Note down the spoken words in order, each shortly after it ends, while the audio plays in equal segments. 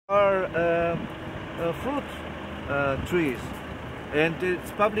are fruit trees, and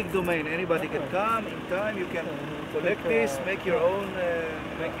it's public domain. Anybody can come in time. You can collect this, make your own.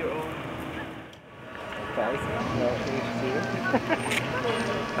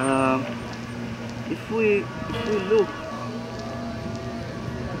 If we look.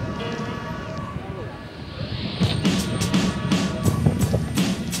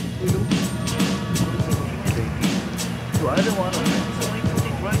 So I don't want to so I put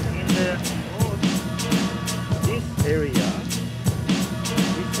it right in this area.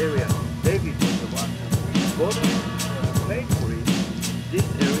 David was the one who bought it, paid for it. This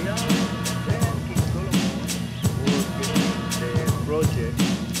area, then King Solomon was getting the project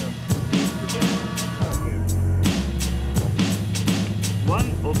to build here. One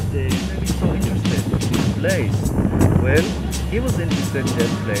of the maybe so interested in this place. Well, he was interested in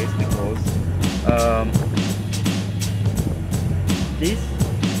that place because this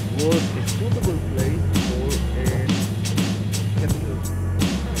was a suitable place for a capital.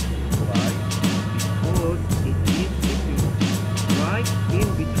 Why? Because it is sitting right in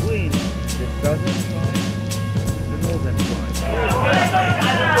between the southern tribe and the northern tribe.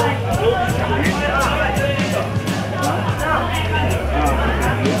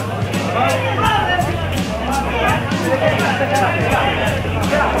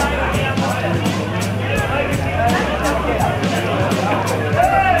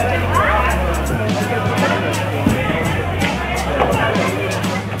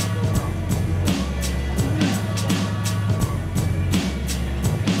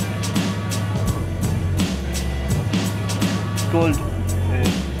 Called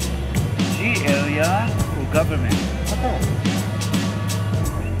G area for government.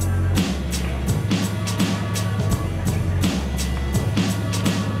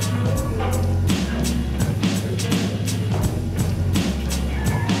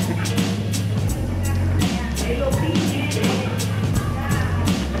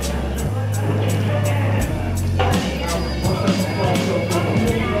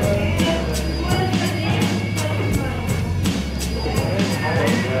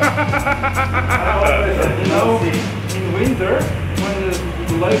 Okay. You know, in winter, when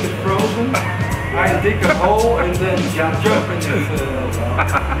the lake is frozen, I dig a hole and then jump in it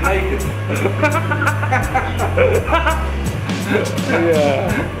naked. Yeah.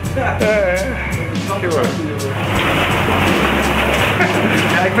 Sure.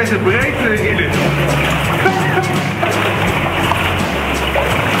 Ja, ik ben zo breed in dit.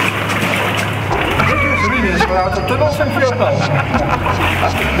 Uit de tunnels en veel pijn.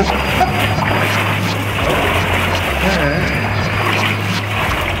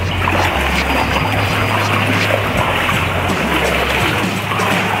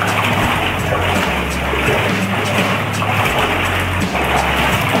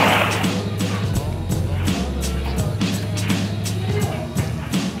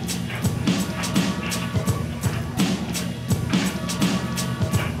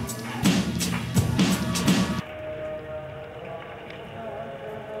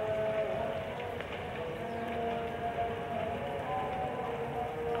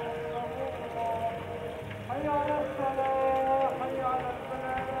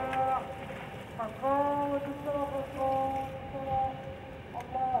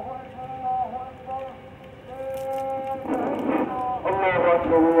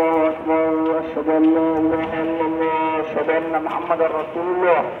 الله أكبر أشهد أن لا إله إلا الله أشهد أن محمدا رسول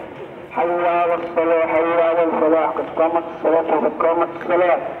الله حي على الصلاة حي على الفلاح قد قامت الصلاة وقد قامت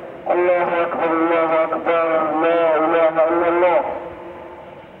الصلاة الله أكبر لا إله إلا الله